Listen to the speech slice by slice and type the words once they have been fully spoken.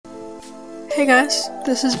Hey guys,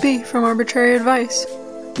 this is B from Arbitrary Advice,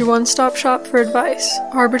 your one-stop shop for advice,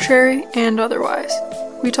 arbitrary and otherwise.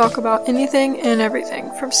 We talk about anything and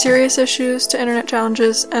everything, from serious issues to internet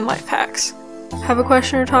challenges and life hacks. Have a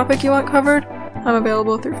question or topic you want covered? I'm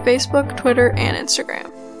available through Facebook, Twitter, and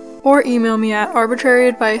Instagram. Or email me at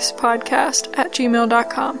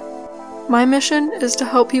arbitraryadvicepodcast@gmail.com. My mission is to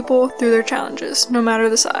help people through their challenges, no matter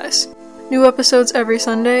the size. New episodes every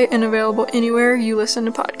Sunday and available anywhere you listen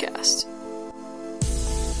to podcasts.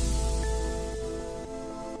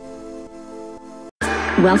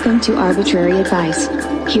 Welcome to Arbitrary Advice.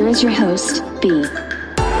 Here is your host, B.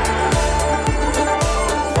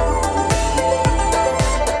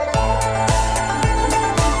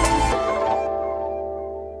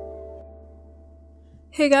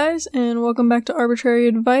 Hey guys, and welcome back to Arbitrary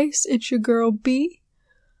Advice. It's your girl B.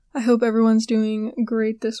 I hope everyone's doing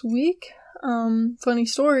great this week. Funny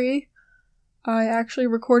story, I actually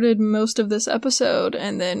recorded most of this episode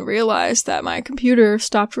and then realized that my computer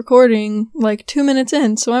stopped recording like 2 minutes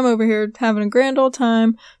in, so I'm over here having a grand old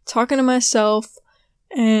time talking to myself,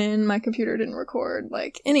 and my computer didn't record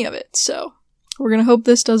like any of it, so we're gonna hope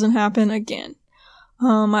this doesn't happen again.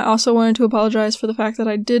 I also wanted to apologize for the fact that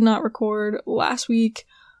I did not record last week.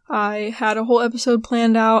 I had a whole episode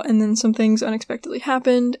planned out, and then some things unexpectedly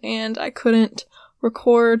happened, and I couldn't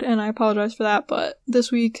record, and I apologize for that, but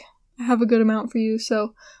this week I have a good amount for you,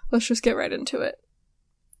 so let's just get right into it.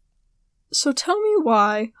 So tell me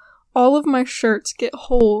why all of my shirts get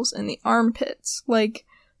holes in the armpits. Like,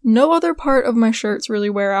 no other part of my shirts really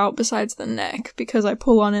wear out besides the neck, because I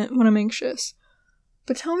pull on it when I'm anxious.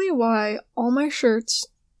 But tell me why all my shirts,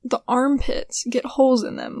 the armpits, get holes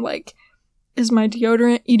in them. Like, is my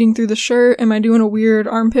deodorant eating through the shirt? Am I doing a weird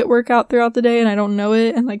armpit workout throughout the day and I don't know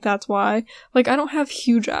it? And like, that's why. Like, I don't have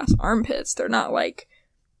huge ass armpits. They're not like,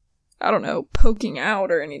 I don't know, poking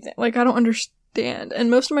out or anything. Like, I don't understand. And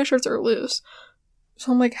most of my shirts are loose.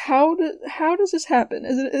 So I'm like, how does this happen?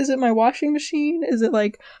 Is it my washing machine? Is it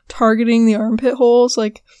like targeting the armpit holes?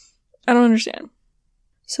 Like, I don't understand.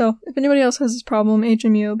 So, if anybody else has this problem,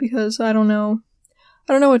 HMU, because I don't know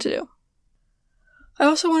what to do. I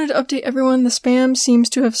also wanted to update everyone, the spam seems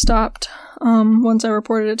to have stopped, once I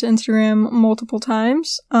reported it to Instagram multiple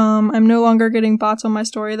times. I'm no longer getting bots on my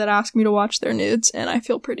story that ask me to watch their nudes, and I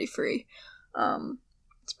feel pretty free.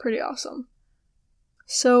 It's pretty awesome.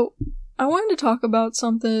 So, I wanted to talk about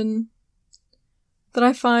something that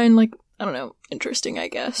I find, like, I don't know, interesting, I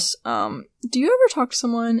guess. Do you ever talk to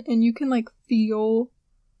someone and you can, like, feel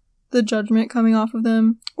the judgment coming off of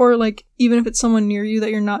them? Or, like, even if it's someone near you that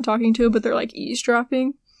you're not talking to, but they're, like,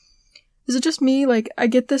 eavesdropping? Is it just me? Like, I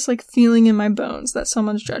get this, like, feeling in my bones that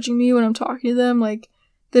someone's judging me when I'm talking to them. Like,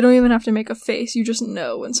 they don't even have to make a face. You just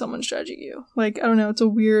know when someone's judging you. Like, I don't know, it's a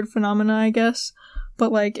weird phenomena, I guess.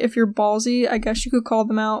 But, like, if you're ballsy, I guess you could call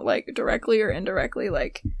them out, like, directly or indirectly.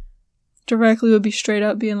 Like, directly would be straight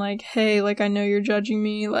up being like, hey, like, I know you're judging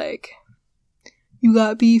me. Like, you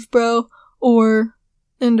got beef, bro. Or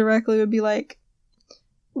indirectly would be like,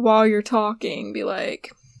 while you're talking, be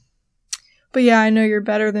like, but yeah, I know you're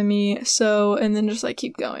better than me, so, and then just like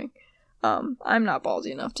keep going. I'm not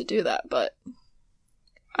ballsy enough to do that, but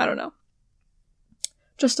I don't know.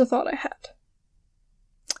 Just a thought I had.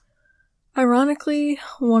 Ironically,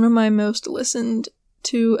 one of my most listened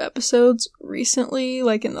to episodes recently,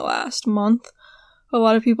 like in the last month, a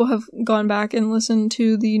lot of people have gone back and listened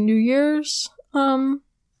to the New Year's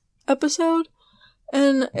episode.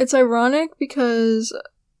 And it's ironic because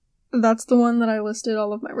that's the one that I listed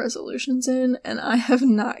all of my resolutions in, and I have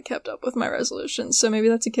not kept up with my resolutions, so maybe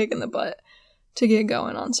that's a kick in the butt to get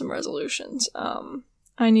going on some resolutions.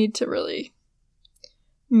 I need to really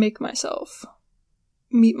make myself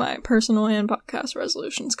meet my personal and podcast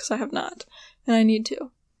resolutions, because I have not, and I need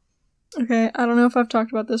to. Okay, I don't know if I've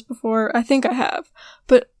talked about this before. I think I have,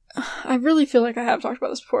 but I really feel like I have talked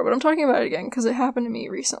about this before, but I'm talking about it again because it happened to me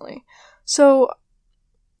recently. So,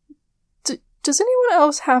 does anyone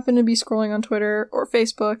else happen to be scrolling on Twitter or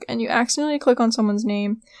Facebook and you accidentally click on someone's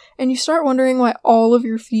name and you start wondering why all of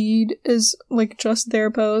your feed is like just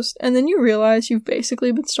their post, and then you realize you've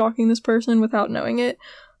basically been stalking this person without knowing it?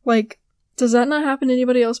 Like, does that not happen to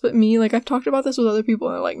anybody else but me? Like, I've talked about this with other people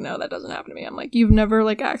and they're like, no, that doesn't happen to me. I'm like, you've never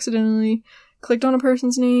like accidentally clicked on a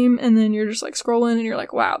person's name and then you're just like scrolling and you're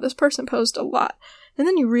like, wow, this person posts a lot. And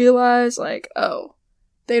then you realize like, oh,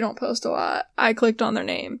 they don't post a lot. I clicked on their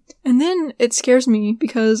name. And then it scares me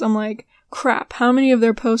because I'm like, crap, how many of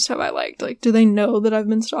their posts have I liked? Like, do they know that I've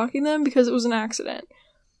been stalking them? Because it was an accident.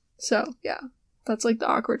 So, yeah. That's like the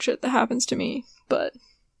awkward shit that happens to me. But,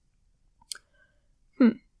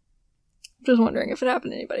 just wondering if it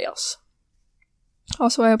happened to anybody else.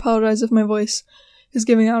 Also, I apologize if my voice is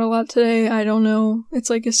giving out a lot today. I don't know. It's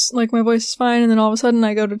like my voice is fine, and then all of a sudden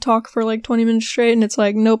I go to talk for like 20 minutes straight, and it's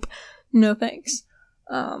like, nope, no thanks.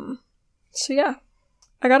 So yeah.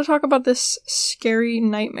 I gotta talk about this scary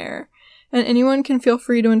nightmare. And anyone can feel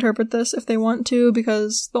free to interpret this if they want to,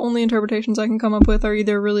 because the only interpretations I can come up with are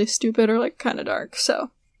either really stupid or like kind of dark.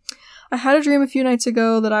 So, I had a dream a few nights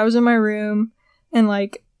ago that I was in my room and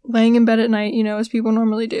like laying in bed at night, you know, as people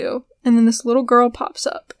normally do. And then this little girl pops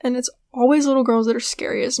up, and it's always little girls that are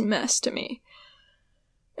scary as mess to me.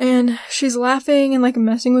 And she's laughing and like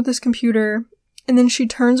messing with this computer, and then she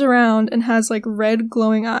turns around and has like red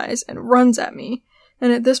glowing eyes and runs at me.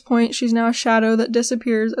 And at this point, she's now a shadow that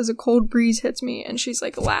disappears as a cold breeze hits me, and she's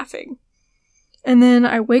like laughing. And then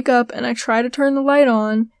I wake up and I try to turn the light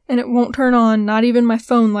on, and it won't turn on, not even my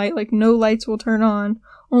phone light, like no lights will turn on.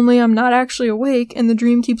 Only I'm not actually awake, and the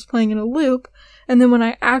dream keeps playing in a loop. And then when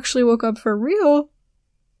I actually woke up for real,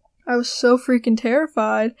 I was so freaking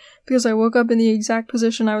terrified because I woke up in the exact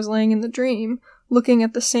position I was laying in the dream, looking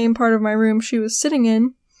at the same part of my room she was sitting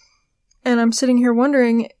in. And I'm sitting here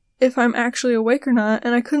wondering if I'm actually awake or not,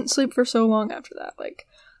 and I couldn't sleep for so long after that. Like,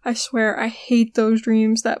 I swear, I hate those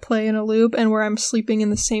dreams that play in a loop and where I'm sleeping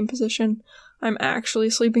in the same position I'm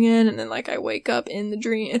actually sleeping in, and then, like, I wake up in the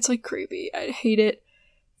dream. It's, like, creepy. I hate it.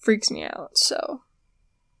 Freaks me out, so.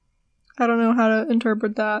 I don't know how to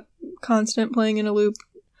interpret that constant playing in a loop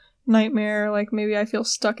nightmare. Like, maybe I feel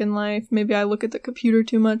stuck in life. Maybe I look at the computer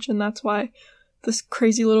too much, and that's why this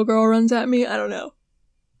crazy little girl runs at me. I don't know.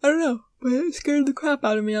 But it scared the crap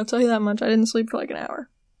out of me, I'll tell you that much. I didn't sleep for like an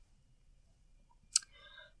hour.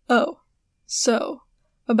 Oh, so,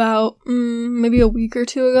 about maybe a week or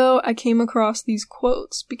two ago, I came across these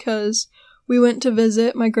quotes because we went to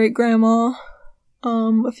visit my great-grandma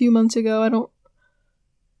a few months ago.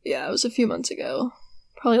 It was a few months ago.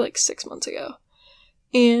 Probably like 6 months ago.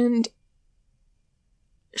 And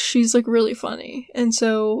she's like really funny. And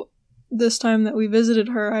so this time that we visited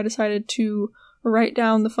her, I decided to write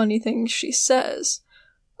down the funny things she says,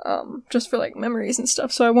 just for like memories and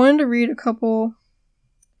stuff. So I wanted to read a couple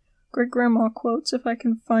great-grandma quotes if I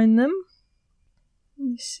can find them. Let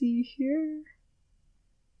me see here.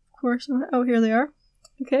 Of course, here they are.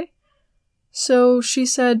 Okay. So she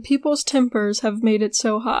said, people's tempers have made it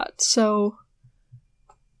so hot. So,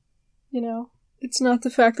 you know, it's not the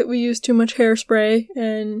fact that we use too much hairspray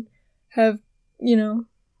and have, you know,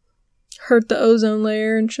 hurt the ozone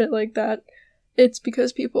layer and shit like that. It's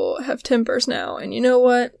because people have tempers now, and you know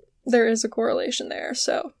what? There is a correlation there,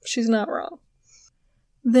 so she's not wrong.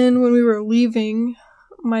 Then when we were leaving,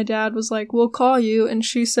 my dad was like, we'll call you, and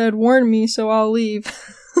she said, warn me so I'll leave.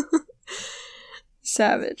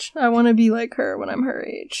 Savage. I want to be like her when I'm her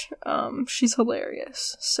age. She's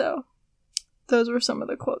hilarious. So, those were some of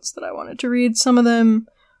the quotes that I wanted to read. Some of them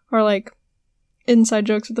are like inside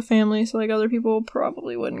jokes with the family, so like other people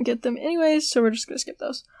probably wouldn't get them anyways, so we're just gonna skip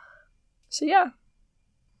those. So yeah.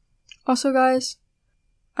 Also, guys,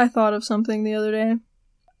 I thought of something the other day.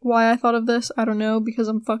 Why I thought of this, I don't know, because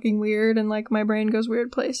I'm fucking weird and like my brain goes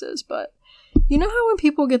weird places, but you know how when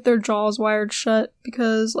people get their jaws wired shut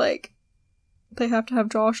because like they have to have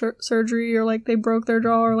jaw surgery or like they broke their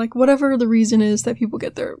jaw or like whatever the reason is that people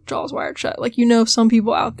get their jaws wired shut. Like, you know, some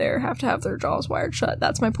people out there have to have their jaws wired shut.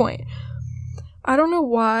 That's my point. I don't know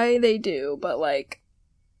why they do, but like,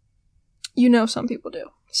 you know, some people do.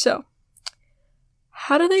 So,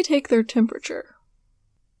 how do they take their temperature?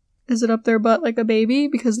 Is it up their butt like a baby?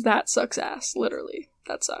 Because that sucks ass, literally.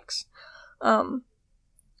 That sucks.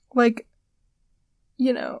 Like,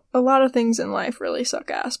 you know, a lot of things in life really suck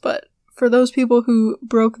ass, but for those people who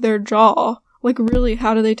broke their jaw, like really,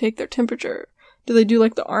 how do they take their temperature? Do they do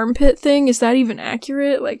like the armpit thing? Is that even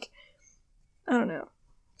accurate? Like, I don't know.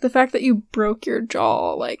 The fact that you broke your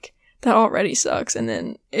jaw, like, that already sucks. And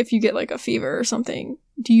then if you get like a fever or something,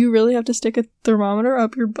 do you really have to stick a thermometer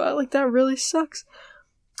up your butt? Like, that really sucks.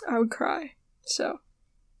 I would cry. So,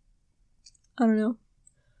 I don't know.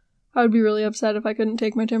 I would be really upset if I couldn't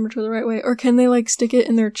take my temperature the right way. Or can they, like, stick it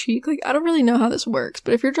in their cheek? Like, I don't really know how this works.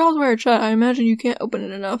 But if your jaw's wired shut, I imagine you can't open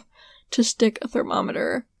it enough to stick a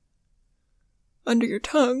thermometer under your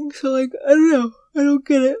tongue. So, like, I don't know. I don't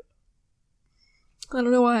get it. I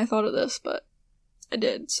don't know why I thought of this, but I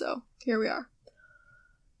did. So, here we are.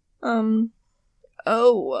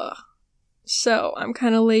 So, I'm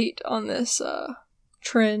kind of late on this,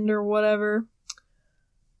 trend or whatever.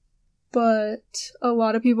 But a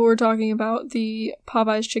lot of people were talking about the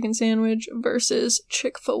Popeyes chicken sandwich versus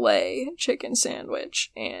Chick-fil-A chicken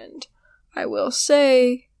sandwich. And I will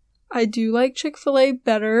say, I do like Chick-fil-A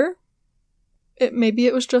better. Maybe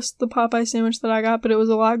it was just the Popeye sandwich that I got, but it was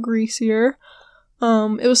a lot greasier.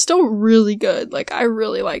 It was still really good. Like, I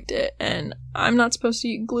really liked it, and I'm not supposed to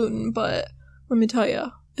eat gluten, but let me tell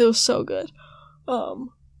you, it was so good.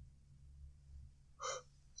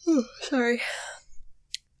 Sorry.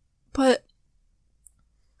 But,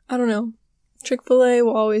 I don't know. Chick-fil-A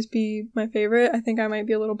will always be my favorite. I think I might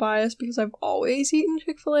be a little biased because I've always eaten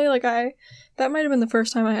Chick-fil-A. Like, that might have been the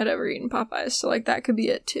first time I had ever eaten Popeyes, so, like, that could be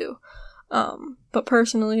it, too. But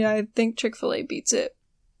personally, I think Chick-fil-A beats it,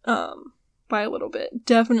 by a little bit.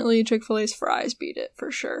 Definitely Chick-fil-A's fries beat it,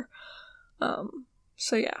 for sure.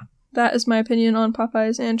 So yeah, that is my opinion on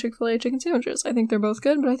Popeyes and Chick-fil-A chicken sandwiches. I think they're both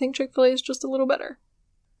good, but I think Chick-fil-A is just a little better.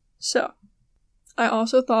 So, I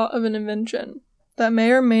also thought of an invention that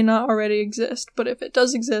may or may not already exist, but if it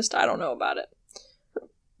does exist, I don't know about it.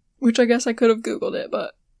 Which I guess I could have Googled it,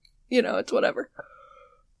 but, you know, it's whatever.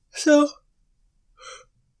 So,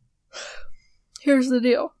 here's the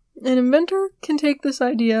deal. An inventor can take this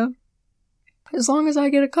idea as long as I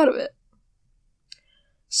get a cut of it.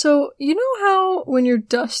 So, you know how when you're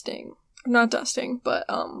not dusting, but,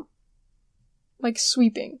 like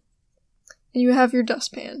sweeping, and you have your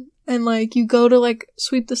dustpan, and like you go to like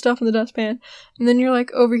sweep the stuff in the dustpan, and then you're like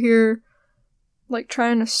over here, like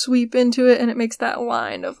trying to sweep into it, and it makes that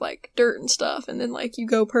line of like dirt and stuff, and then like you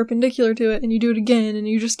go perpendicular to it, and you do it again, and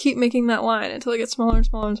you just keep making that line until it gets smaller and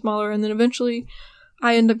smaller and smaller, and then eventually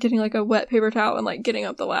I end up getting like a wet paper towel and like getting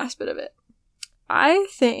up the last bit of it. I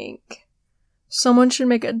think someone should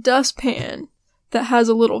make a dustpan that has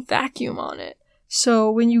a little vacuum on it.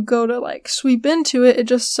 So when you go to like sweep into it, it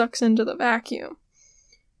just sucks into the vacuum.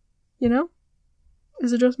 You know?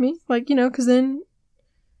 Is it just me? Like, you know, because then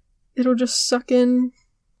it'll just suck in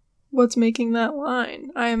what's making that line,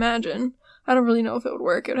 I imagine. I don't really know if it would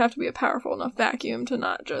work. It would have to be a powerful enough vacuum to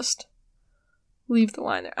not just leave the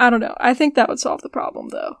line there. I don't know. I think that would solve the problem,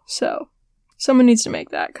 though. So, someone needs to make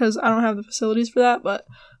that, because I don't have the facilities for that, but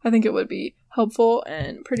I think it would be helpful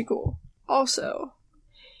and pretty cool. Also,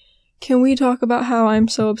 can we talk about how I'm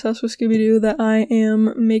so obsessed with Scooby-Doo that I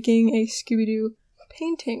am making a Scooby-Doo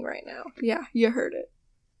painting right now? Yeah, you heard it.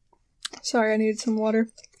 Sorry, I needed some water.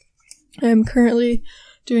 I am currently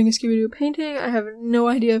doing a Scooby-Doo painting. I have no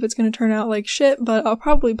idea if it's going to turn out like shit, but I'll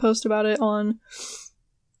probably post about it on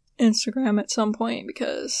Instagram at some point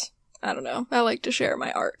because, I don't know, I like to share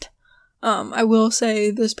my art. I will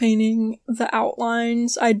say this painting, the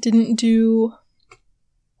outlines, I didn't do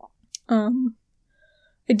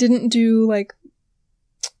like,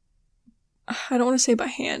 I don't want to say by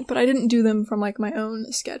hand, but I didn't do them from like my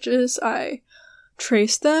own sketches. I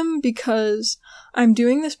traced them because I'm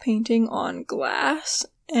doing this painting on glass,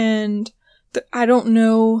 and I don't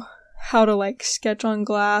know how to like sketch on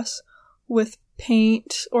glass with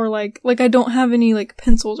paint, or like I don't have any like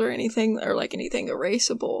pencils or anything, or like anything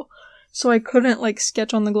erasable. So I couldn't like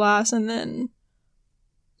sketch on the glass and then,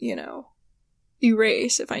 you know,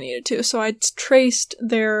 erase if I needed to. So I traced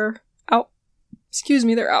their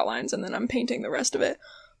outlines, and then I'm painting the rest of it.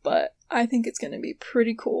 But I think it's going to be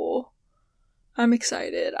pretty cool. I'm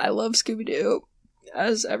excited. I love Scooby-Doo,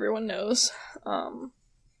 as everyone knows. So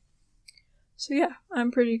yeah,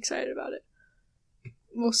 I'm pretty excited about it.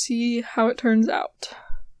 We'll see how it turns out.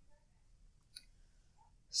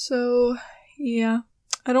 So, yeah.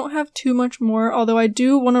 I don't have too much more, although I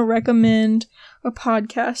do want to recommend a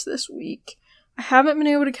podcast this week. I haven't been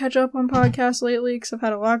able to catch up on podcasts lately because I've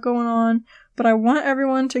had a lot going on, but I want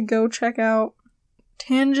everyone to go check out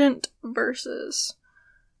Tangent Versus.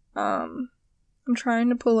 I'm trying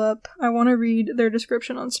to pull up. I want to read their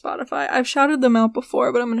description on Spotify. I've shouted them out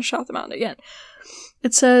before, but I'm going to shout them out again.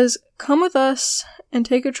 It says, "Come with us and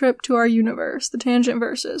take a trip to our universe, the Tangent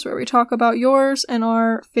Versus, where we talk about yours and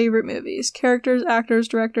our favorite movies, characters, actors,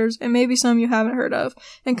 directors, and maybe some you haven't heard of,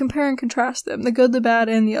 and compare and contrast them, the good, the bad,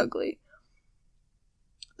 and the ugly.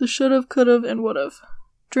 The should've, could've, and would've.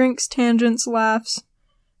 Drinks, tangents, laughs,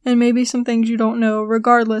 and maybe some things you don't know.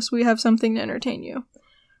 Regardless, we have something to entertain you.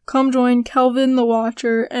 Come join Kelvin the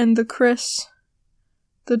Watcher and the Chris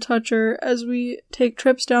the Toucher as we take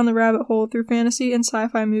trips down the rabbit hole through fantasy and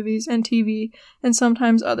sci-fi movies and TV and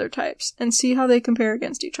sometimes other types, and see how they compare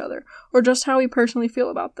against each other, or just how we personally feel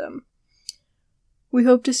about them. We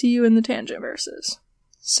hope to see you in the Tangent Versus."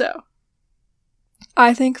 So,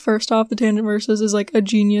 I think first off, the Tangent Versus is like a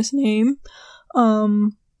genius name.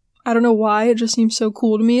 I don't know why, it just seems so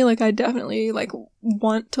cool to me. Like, I definitely like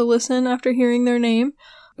want to listen after hearing their name.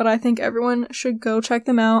 But I think everyone should go check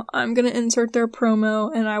them out. I'm going to insert their promo,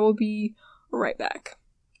 and I will be right back.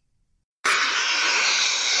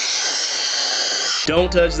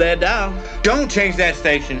 Don't touch that dial. Don't change that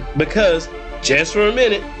station. Because, just for a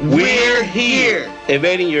minute, we're here.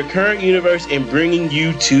 Invading your current universe and bringing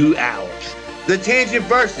you to ours. the Tangent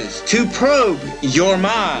Versus, to probe your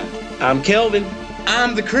mind. I'm Kelvin.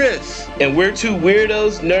 I'm the Chris. And we're two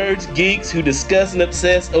weirdos, nerds, geeks who discuss and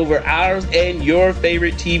obsess over ours and your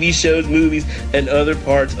favorite TV shows, movies, and other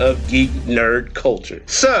parts of geek nerd culture.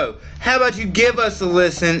 So, how about you give us a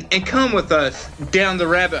listen and come with us down the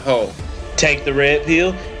rabbit hole? Take the red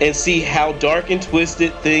pill and see how dark and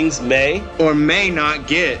twisted things may or may not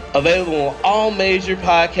get. Available on all major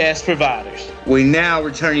podcast providers. We now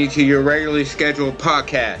return you to your regularly scheduled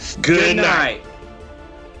podcast. Good night.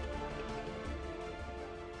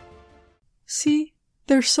 See,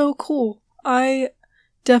 they're so cool. I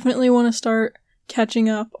definitely want to start catching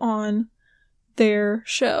up on their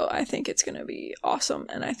show. I think it's going to be awesome,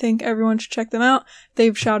 and I think everyone should check them out.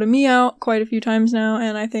 They've shouted me out quite a few times now,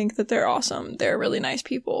 and I think that they're awesome. They're really nice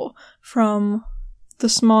people from the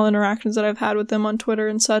small interactions that I've had with them on Twitter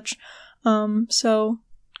and such. So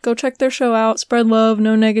go check their show out. Spread love,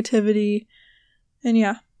 no negativity, and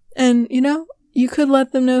yeah. And, you could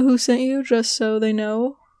let them know who sent you just so they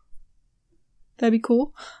know. That'd be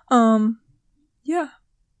cool. Yeah.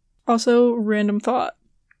 Also, random thought.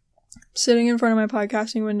 Sitting in front of my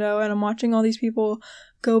podcasting window and I'm watching all these people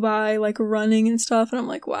go by, like, running and stuff, and I'm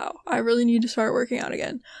like, wow, I really need to start working out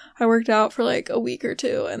again. I worked out for, like, a week or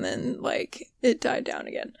two, and then, like, it died down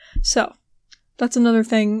again. So, that's another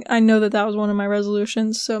thing. I know that was one of my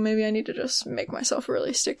resolutions, so maybe I need to just make myself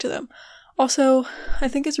really stick to them. Also, I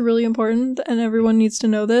think it's really important, and everyone needs to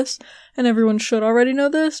know this, and everyone should already know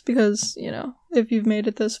this, because, if you've made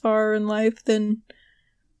it this far in life, then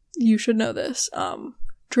you should know this.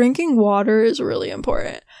 Drinking water is really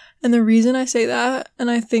important. And the reason I say that, and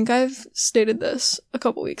I think I've stated this a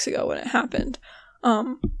couple weeks ago when it happened, a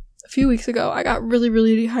few weeks ago, I got really,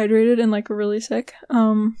 really dehydrated and, like, really sick.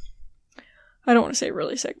 I don't want to say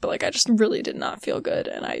really sick, but, like, I just really did not feel good,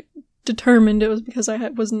 and I determined it was because I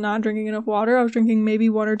was not drinking enough water. I was drinking maybe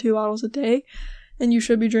 1 or 2 bottles a day, and you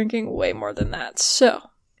should be drinking way more than that.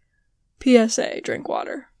 So, PSA, drink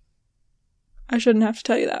water. I shouldn't have to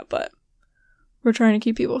tell you that, but we're trying to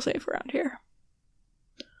keep people safe around here.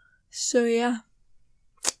 So yeah,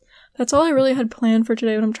 that's all I really had planned for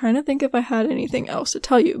today, but I'm trying to think if I had anything else to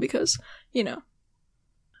tell you, because,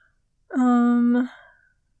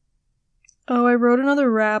 I wrote another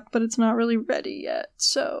rap, but it's not really ready yet,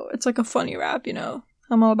 so it's like a funny rap,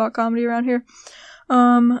 I'm all about comedy around here.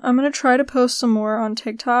 I'm gonna try to post some more on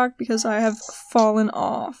TikTok, because I have fallen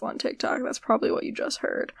off on TikTok. That's probably what you just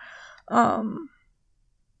heard.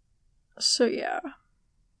 So yeah.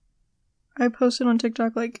 I posted on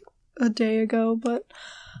TikTok like a day ago, but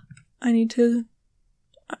I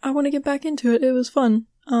want to get back into it. It was fun.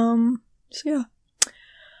 So yeah.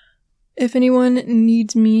 If anyone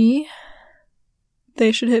needs me,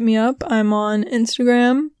 they should hit me up. I'm on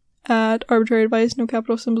Instagram at Arbitrary Advice, no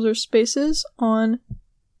capital symbols or spaces. On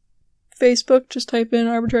Facebook, just type in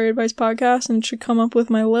Arbitrary Advice Podcast and it should come up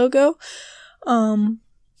with my logo. On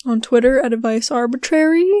Twitter at Advice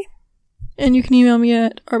Arbitrary. And you can email me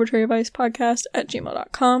at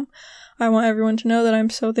arbitraryadvicepodcast@gmail.com. I want everyone to know that I'm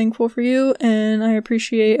so thankful for you, and I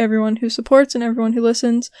appreciate everyone who supports and everyone who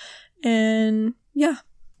listens. And yeah,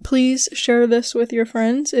 please share this with your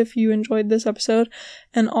friends if you enjoyed this episode,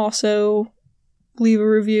 and also leave a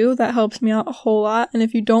review. That helps me out a whole lot. And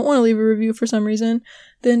if you don't want to leave a review for some reason,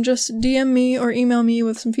 then just DM me or email me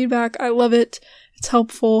with some feedback. I love it. It's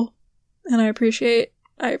helpful, and I appreciate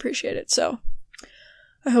it. So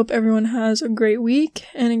I hope everyone has a great week,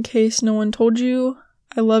 and in case no one told you,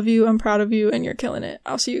 I love you, I'm proud of you, and you're killing it.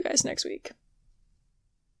 I'll see you guys next week.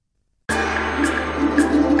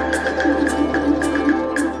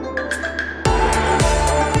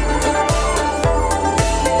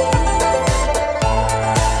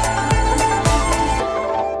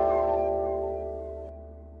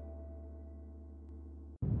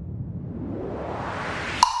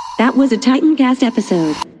 That was a Titancast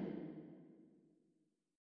episode.